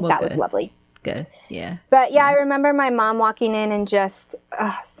that was lovely. Good. Yeah. But yeah, I remember my mom walking in and just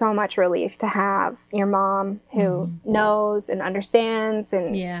so much relief to have your mom who knows and understands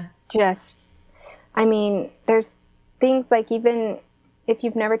and just, I mean, there's things like even if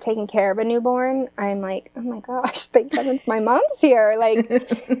you've never taken care of a newborn, I'm like, oh my gosh, thank goodness my mom's here. Like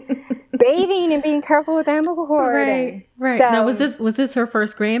bathing and being careful with umbilical cord. Right. So, now, was this her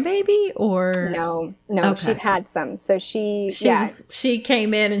first grandbaby or? No, she'd had some. So she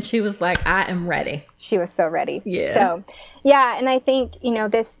came in and she was like, I am ready. She was so ready. Yeah. So, yeah. And I think, you know,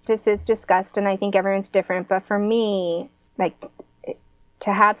 this is discussed and I think everyone's different. But for me, like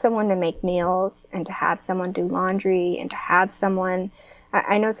to have someone to make meals and to have someone do laundry and to have someone,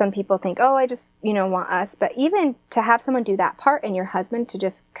 I know some people think, oh, I just, you know, want us. But even to have someone do that part and your husband to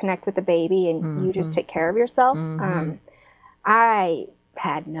just connect with the baby and you just take care of yourself. I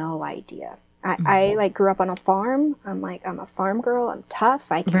had no idea. I like grew up on a farm. I'm a farm girl. I'm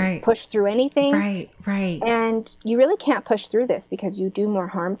tough. I can push through anything. Right. And you really can't push through this because you do more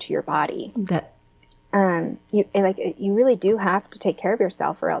harm to your body. You really do have to take care of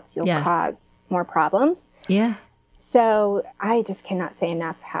yourself or else you'll cause more problems. Yeah. So I just cannot say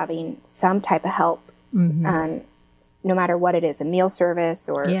enough having some type of help no matter what it is, a meal service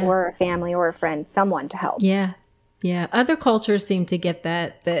or a family or a friend, someone to help. Yeah. Yeah. Other cultures seem to get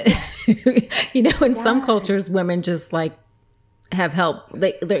that, in some cultures, women just like have help.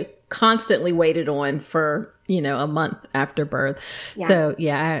 They're constantly waited on for, a month after birth. Yeah. So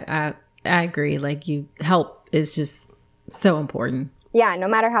I agree. Like help is just so important. Yeah, no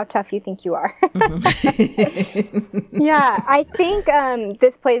matter how tough you think you are. Yeah, I think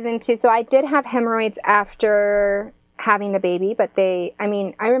this plays into, so I did have hemorrhoids after having the baby, but I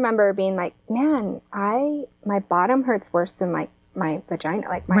remember being like, man, my bottom hurts worse than like my vagina.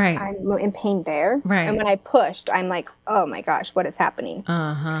 Like I'm in pain there. Right. And when I pushed, I'm like, oh my gosh, what is happening?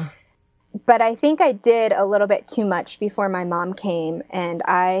 Uh-huh. But I think I did a little bit too much before my mom came, and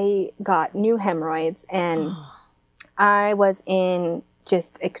I got new hemorrhoids, and I was in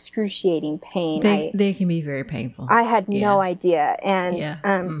just excruciating pain. They can be very painful. I had no idea.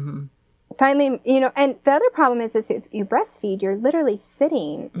 And finally, and the other problem is if you breastfeed, you're literally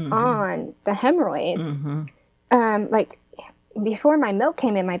sitting on the hemorrhoids. Like before my milk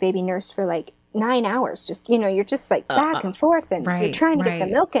came in, my baby nursed for like 9 hours. Just, you're just like back and forth, and you're trying to get the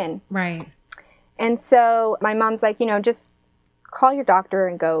milk in. Right. And so my mom's like, just call your doctor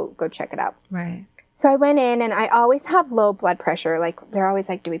and go check it out. Right. So I went in, and I always have low blood pressure. Like they're always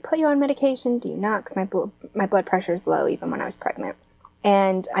like, do we put you on medication? Do you not? Because my blood pressure is low even when I was pregnant.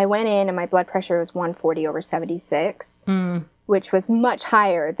 And I went in, and my blood pressure was 140/76, which was much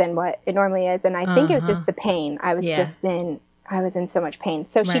higher than what it normally is. And I think it was just the pain. I was in so much pain.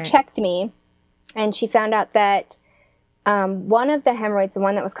 So she checked me, and she found out that one of the hemorrhoids, the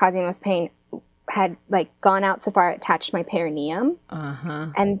one that was causing most pain, had like gone out so far it attached my perineum,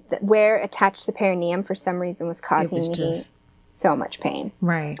 and where it attached the perineum for some reason was causing me so much pain.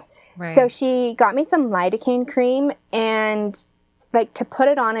 Right. So she got me some lidocaine cream, and like to put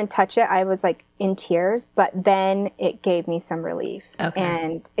it on and touch it, I was like in tears, but then it gave me some relief. Okay.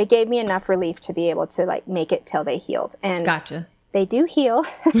 And it gave me enough relief to be able to like make it till they healed. And gotcha. They do heal.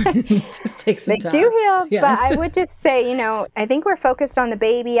 Just take some time. They do heal, yes. But I would just say, I think we're focused on the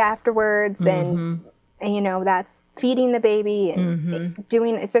baby afterwards, and that's feeding the baby and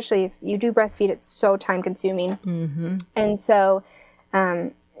doing, especially if you do breastfeed, it's so time consuming. And so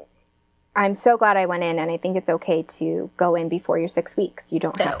I'm so glad I went in, and I think it's okay to go in before you're 6 weeks. You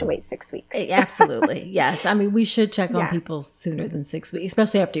don't have to wait 6 weeks. Absolutely. Yes. I mean, we should check on people sooner than 6 weeks,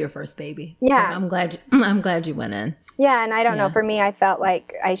 especially after your first baby. Yeah. So I'm glad you went in. Yeah. And I don't know, for me, I felt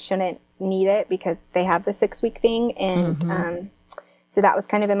like I shouldn't need it because they have the 6 week thing. And so that was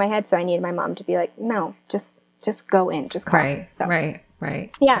kind of in my head. So I needed my mom to be like, no, just go in, just call. Right. So,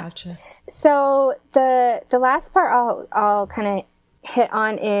 Right. Yeah. Gotcha. So the last part I'll kind of hit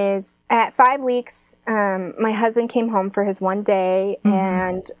on is at 5 weeks, my husband came home for his one day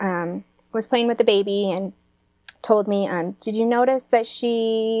and was playing with the baby and told me, did you notice that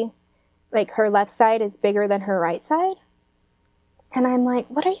she, like, her left side is bigger than her right side? And I'm like,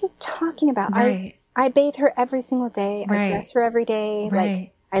 what are you talking about? Right. I bathe her every single day. Right. I dress her every day. Right.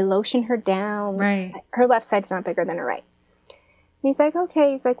 Like, I lotion her down. Right. Her left side's not bigger than her right. And he's like,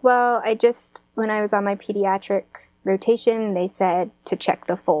 okay. He's like, well, when I was on my pediatric rotation, they said to check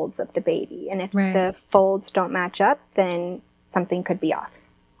the folds of the baby. And if the folds don't match up, then something could be off.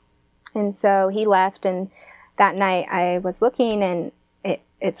 And so he left, and that night I was looking, and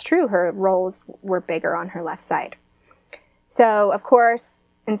it's true, her rolls were bigger on her left side. So, of course,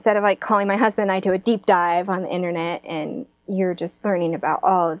 instead of like calling my husband, I do a deep dive on the internet, and you're just learning about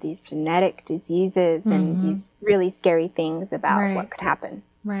all of these genetic diseases and these really scary things about what could happen.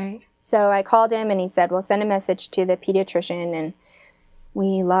 Right. So I called him, and he said, well, send a message to the pediatrician, and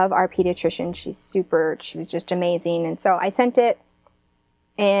we love our pediatrician. She was just amazing. And so I sent it,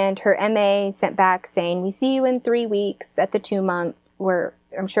 and her MA sent back saying, we see you in 3 weeks at the 2 month.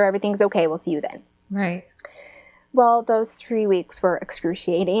 I'm sure everything's okay. We'll see you then. Right. Well, those 3 weeks were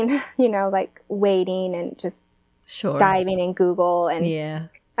excruciating, like waiting and just diving in Google. And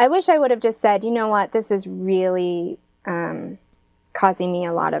I wish I would have just said, you know what, this is really causing me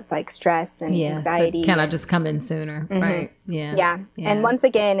a lot of like stress and anxiety. So can I just come in sooner? Right. Yeah. And once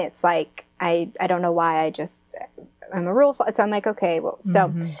again, it's like, I don't know why I'm a rule. So I'm like, okay, well,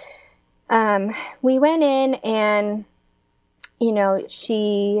 so we went in, and,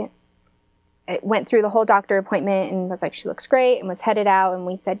 she went through the whole doctor appointment and was like, she looks great, and was headed out. And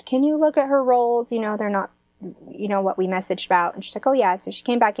we said, can you look at her rolls? They're not, what we messaged about. And she's like, oh yeah. So she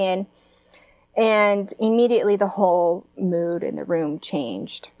came back in, and immediately the whole mood in the room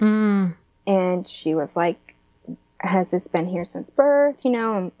changed. And she was like, has this been here since birth?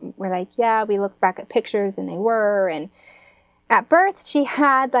 And we're like, yeah, we looked back at pictures, and they were. And at birth, she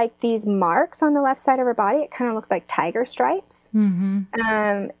had like these marks on the left side of her body. It kind of looked like tiger stripes. And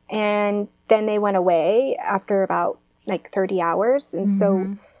then they went away after about like 30 hours. And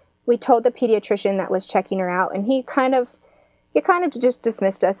so we told the pediatrician that was checking her out, and he kind of just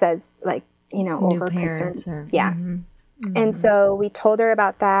dismissed us as like, you know, over concerned. Yeah. And so we told her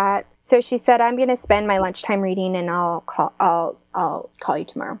about that. So she said, I'm going to spend my lunchtime reading, and I'll call you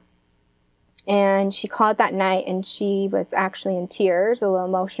tomorrow. And she called that night, and she was actually in tears, a little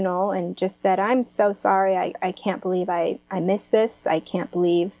emotional, and just said, I'm so sorry. I can't believe I missed this. I can't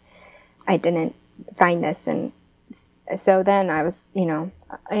believe I didn't find this. And so then I was, you know,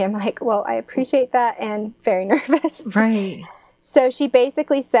 I am like, well, I appreciate that, and very nervous. Right. So she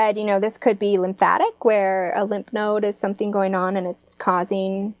basically said, you know, this could be lymphatic, where a lymph node is something going on and it's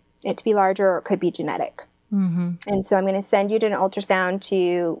causing it to be larger, or it could be genetic. And so I'm going to send you to an ultrasound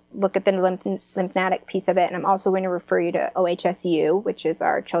to look at the lymphatic piece of it. And I'm also going to refer you to OHSU, which is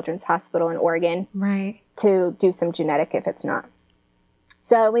our children's hospital in Oregon, to do some genetic if it's not.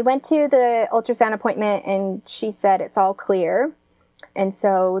 So we went to the ultrasound appointment, and she said it's all clear. And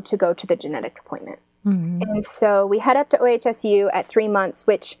so to go to the genetic appointment. And so we head up to OHSU at 3 months,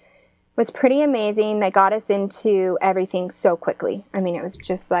 which was pretty amazing. They got us into everything so quickly. I mean, it was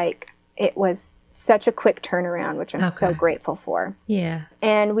just like, it was such a quick turnaround, which I'm so grateful for. Yeah.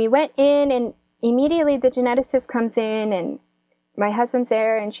 And we went in, and immediately the geneticist comes in, and my husband's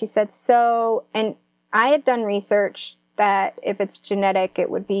there, and she said, and I had done research that if it's genetic,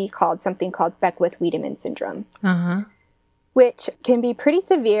 it would be called something called Beckwith-Wiedemann syndrome. Which can be pretty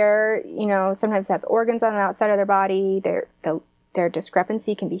severe. You know, sometimes they have organs on the outside of their body. Their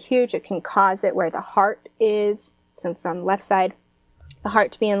discrepancy can be huge. It can cause it where the heart is, since on the left side, the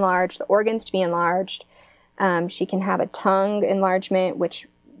heart to be enlarged, the organs to be enlarged. She can have a tongue enlargement, which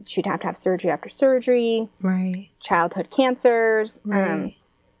she'd have to have surgery after surgery. Right. Childhood cancers. Right.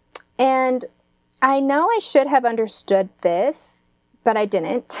 And I know I should have understood this, but I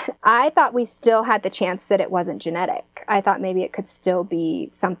didn't. I thought we still had the chance that it wasn't genetic. I thought maybe it could still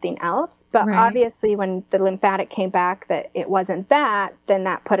be something else. But obviously when the lymphatic came back that it wasn't that, then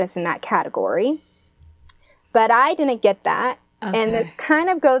that put us in that category. But I didn't get that. And this kind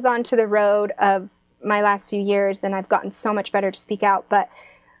of goes on to the road of my last few years, and I've gotten so much better to speak out. But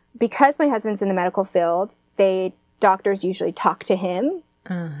because my husband's in the medical field, doctors usually talk to him.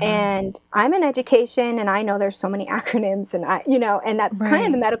 And I'm in education, and I know there's so many acronyms, and and that's kind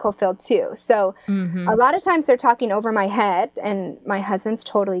of the medical field too. So a lot of times they're talking over my head, and my husband's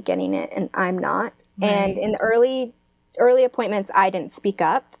totally getting it, and I'm not. And in the early appointments, I didn't speak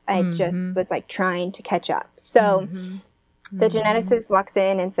up. I just was like trying to catch up. So the geneticist walks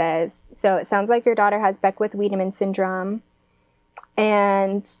in and says, so it sounds like your daughter has Beckwith-Wiedemann syndrome.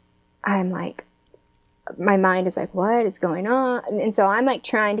 And I'm like, my mind is like, what is going on? And so I'm like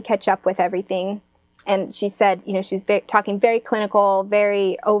trying to catch up with everything. And she said, you know, she was talking very clinical,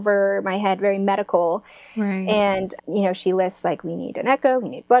 very over my head, very medical. And, you know, she lists like, we need an echo, we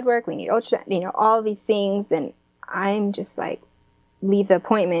need blood work, we need ultrasound, you know, all these things. And I'm just like, leave the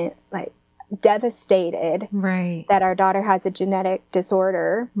appointment, like devastated that our daughter has a genetic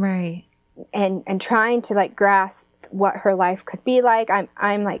disorder. And trying to like grasp what her life could be like.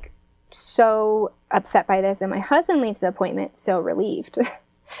 I'm like so upset by this, and my husband leaves the appointment so relieved.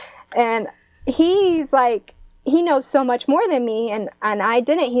 And he's like, he knows so much more than me, and I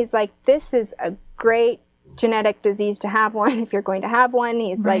didn't. He's like, this is a great genetic disease to have one if you're going to have one.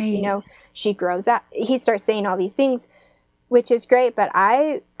 He's like, you know, she grows up. He starts saying all these things, which is great, but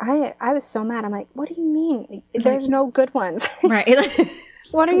I was so mad. I'm like, what do you mean? There's no good ones.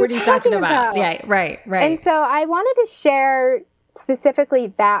 What are you talking about? Yeah, right. And so I wanted to share specifically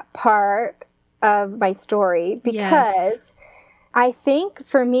that part of my story, because I think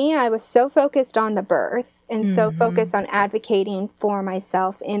for me, I was so focused on the birth and so focused on advocating for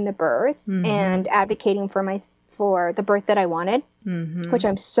myself in the birth and advocating for the birth that I wanted, which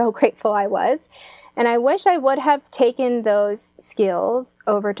I'm so grateful I was. And I wish I would have taken those skills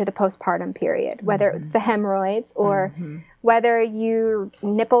over to the postpartum period, whether it's the hemorrhoids or whether your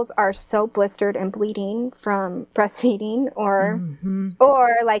nipples are so blistered and bleeding from breastfeeding,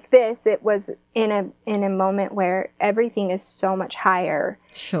 or like this, it was in a moment where everything is so much higher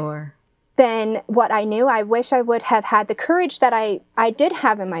than what I knew. I wish I would have had the courage that I did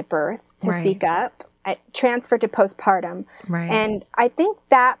have in my birth to seek up. I transferred to postpartum. And I think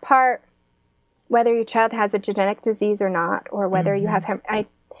that part, whether your child has a genetic disease or not, or whether you have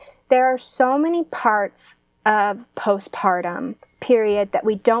there are so many parts of postpartum period that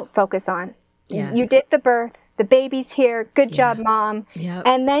we don't focus on. You did the birth, the baby's here, good job, mom.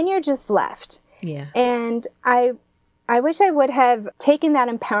 And then you're just left. And I I wish I would have taken that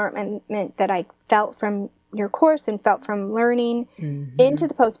empowerment that I felt from your course and felt from learning into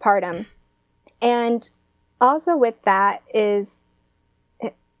the postpartum. And also with that is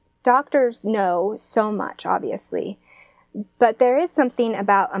doctors know so much, obviously, but there is something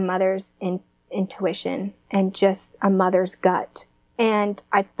about a mother's intuition and just a mother's gut. And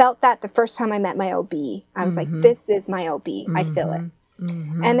I felt that the first time I met my OB. I was like, this is my OB. I feel it.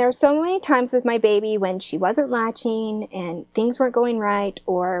 And there were so many times with my baby when she wasn't latching and things weren't going right,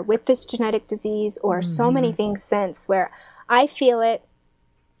 or with this genetic disease, or so many things since, where I feel it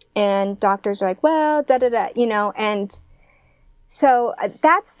and doctors are like, well, you know. And so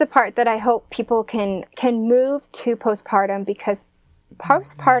that's the part that I hope people can move to postpartum, because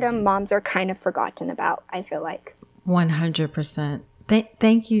postpartum moms are kind of forgotten about, I feel like. 100%.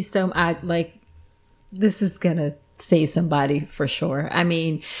 Thank you so much. Like, this is going to save somebody for sure. I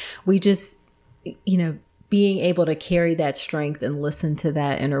mean, we just, you know, being able to carry that strength and listen to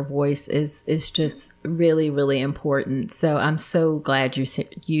that inner voice is just really, really important. So I'm so glad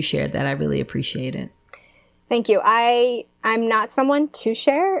you shared that. I really appreciate it. Thank you. I'm not someone to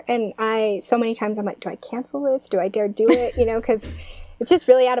share. And so many times I'm like, do I cancel this? Do I dare do it? You know, because it's just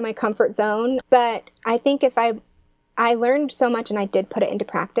really out of my comfort zone. But I think if I learned so much and I did put it into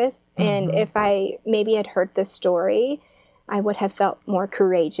practice. And if I maybe had heard the story, I would have felt more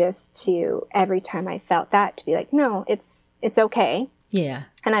courageous to, every time I felt that, to be like, no, it's okay. Yeah.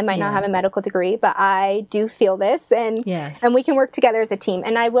 And I might not have a medical degree, but I do feel this, and we can work together as a team.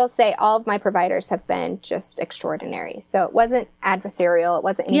 And I will say all of my providers have been just extraordinary. So it wasn't adversarial. It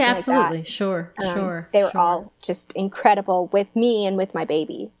wasn't anything like that. Yeah, absolutely. Sure. They were all just incredible with me and with my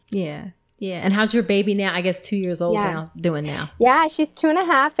baby. Yeah. Yeah. And how's your baby now? I guess 2 years old now, doing now. Yeah, she's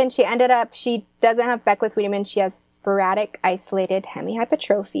 2.5, and she doesn't have Beckwith-Wiedemann. She has sporadic isolated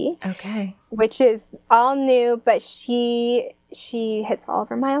hemihypertrophy. Okay. Which is all new, but she hits all of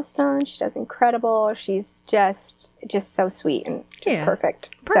her milestones. She does incredible. She's just so sweet and just perfect.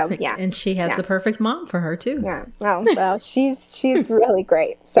 So, yeah. And she has the perfect mom for her too. Yeah. Oh, well, she's really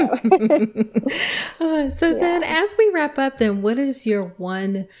great. So, then as we wrap up, then what is your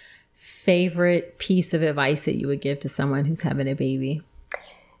one favorite piece of advice that you would give to someone who's having a baby?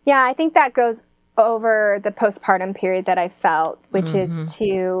 Yeah, I think that goes over the postpartum period that I felt, which is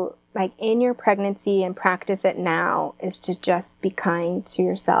to, like, in your pregnancy, and practice it now, is to just be kind to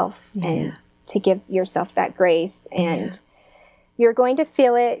yourself and to give yourself that grace. And you're going to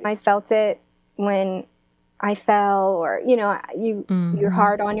feel it. I felt it when I fell, or, you know, you're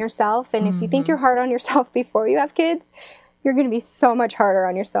hard on yourself. And if you think you're hard on yourself before you have kids, you're going to be so much harder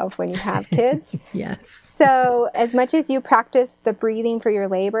on yourself when you have kids. Yes. So as much as you practice the breathing for your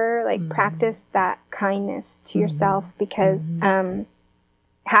labor, like practice that kindness to yourself, because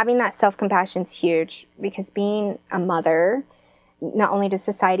having that self-compassion is huge, because being a mother, not only does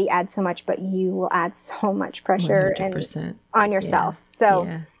society add so much, but you will add so much pressure on yourself.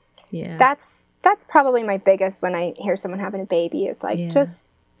 So that's probably my biggest when I hear someone having a baby, is like, just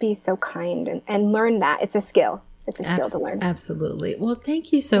be so kind and learn that. It's a skill. It's a skill to learn. Absolutely. Well,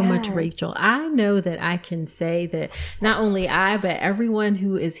 thank you so much, Rachel. I know that I can say that not only I, but everyone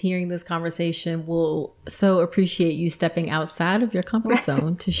who is hearing this conversation will so appreciate you stepping outside of your comfort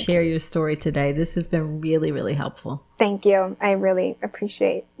zone to share your story today. This has been really, really helpful. Thank you. I really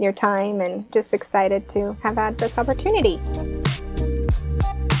appreciate your time, and just excited to have had this opportunity.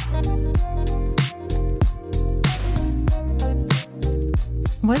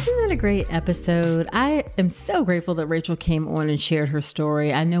 Wasn't that a great episode? I am so grateful that Rachel came on and shared her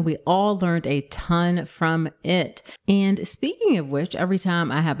story. I know we all learned a ton from it. And speaking of which, every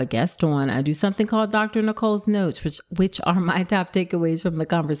time I have a guest on, I do something called Dr. Nicole's Notes, which are my top takeaways from the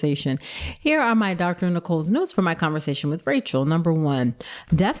conversation. Here are my Dr. Nicole's Notes for my conversation with Rachel. Number 1,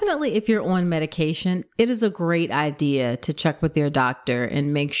 definitely if you're on medication, it is a great idea to check with your doctor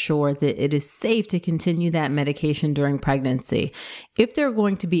and make sure that it is safe to continue that medication during pregnancy. If they're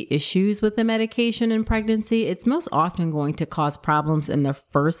going to be issues with the medication in pregnancy, it's most often going to cause problems in the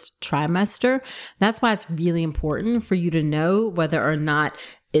first trimester. That's why it's really important for you to know whether or not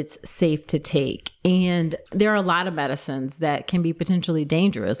it's safe to take. And there are a lot of medicines that can be potentially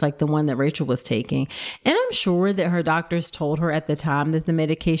dangerous, like the one that Rachel was taking. And I'm sure that her doctors told her at the time that the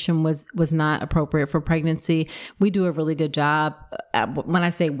medication was not appropriate for pregnancy. We do a really good job. When I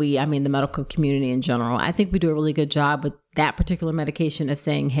say we, I mean the medical community in general. I think we do a really good job with that particular medication of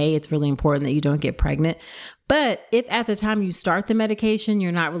saying, hey, it's really important that you don't get pregnant. But if at the time you start the medication,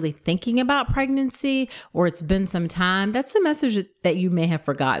 you're not really thinking about pregnancy, or it's been some time, that's a message that you may have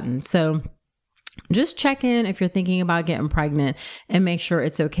forgotten. So just check in if you're thinking about getting pregnant, and make sure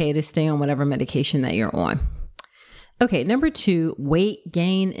it's okay to stay on whatever medication that you're on. Okay, number 2, weight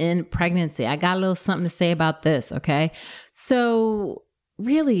gain in pregnancy. I got a little something to say about this, okay? So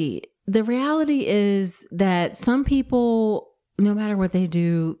really, the reality is that some people, no matter what they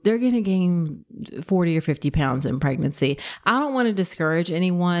do, they're going to gain 40 or 50 pounds in pregnancy. I don't want to discourage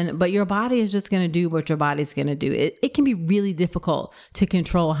anyone, but your body is just going to do what your body's going to do. It can be really difficult to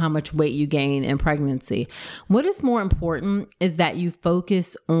control how much weight you gain in pregnancy. What is more important is that you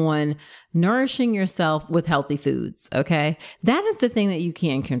focus on nourishing yourself with healthy foods, okay? That is the thing that you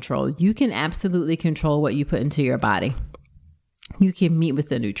can control. You can absolutely control what you put into your body. You can meet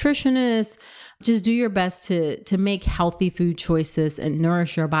with a nutritionist. Just do your best to make healthy food choices and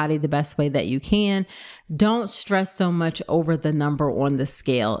nourish your body the best way that you can. Don't stress so much over the number on the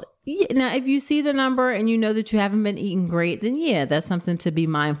scale. Now, if you see the number and you know that you haven't been eating great, then yeah, that's something to be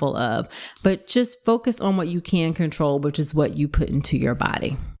mindful of. But just focus on what you can control, which is what you put into your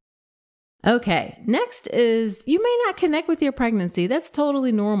body. Okay, next is you may not connect with your pregnancy. That's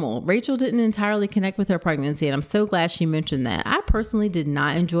totally normal. Rachel didn't entirely connect with her pregnancy, and I'm so glad she mentioned that. I personally did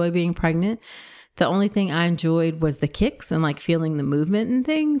not enjoy being pregnant. The only thing I enjoyed was the kicks and like feeling the movement and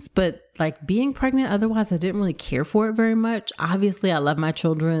things, but like being pregnant, otherwise I didn't really care for it very much. Obviously, I love my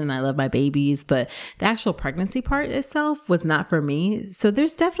children and I love my babies, but the actual pregnancy part itself was not for me. So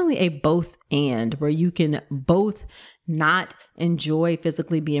there's definitely a both and where you can both not enjoy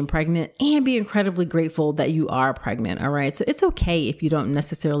physically being pregnant and be incredibly grateful that you are pregnant. All right. So it's okay if you don't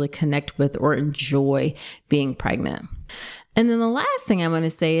necessarily connect with or enjoy being pregnant. And then the last thing I want to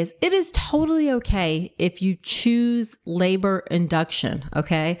say is it is totally okay if you choose labor induction,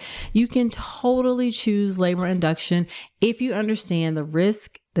 okay? You can totally choose labor induction if you understand the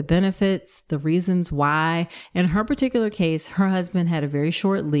risk, the benefits, the reasons why. In her particular case, her husband had a very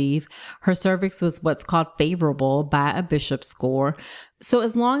short leave. Her cervix was what's called favorable by a Bishop score. So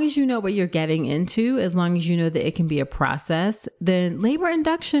as long as you know what you're getting into, as long as you know that it can be a process, then labor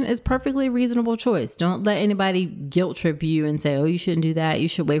induction is perfectly reasonable choice. Don't let anybody guilt trip you and say, oh, you shouldn't do that. You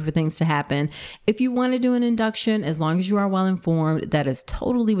should wait for things to happen. If you want to do an induction, as long as you are well informed, that is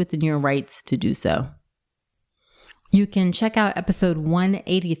totally within your rights to do so. You can check out episode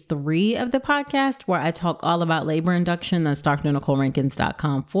 183 of the podcast where I talk all about labor induction. That's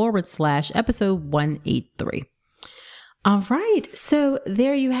drnicolerankins.com/episode 183. All right. So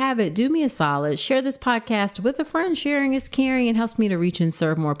there you have it. Do me a solid. Share this podcast with a friend. Sharing is caring. It helps me to reach and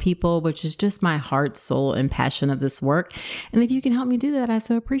serve more people, which is just my heart, soul, and passion of this work. And if you can help me do that, I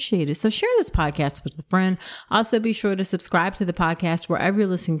so appreciate it. So share this podcast with a friend. Also be sure to subscribe to the podcast wherever you're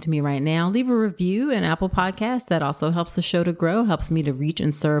listening to me right now. Leave a review in Apple Podcasts. That also helps the show to grow, helps me to reach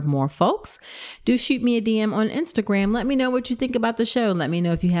and serve more folks. Do shoot me a DM on Instagram. Let me know what you think about the show. Let me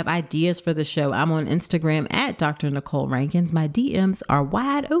know if you have ideas for the show. I'm on Instagram at Dr. Nicole Rankins. My DMs are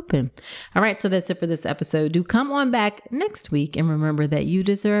wide open. All right, so that's it for this episode. Do come on back next week and remember that you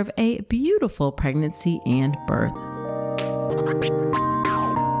deserve a beautiful pregnancy and birth.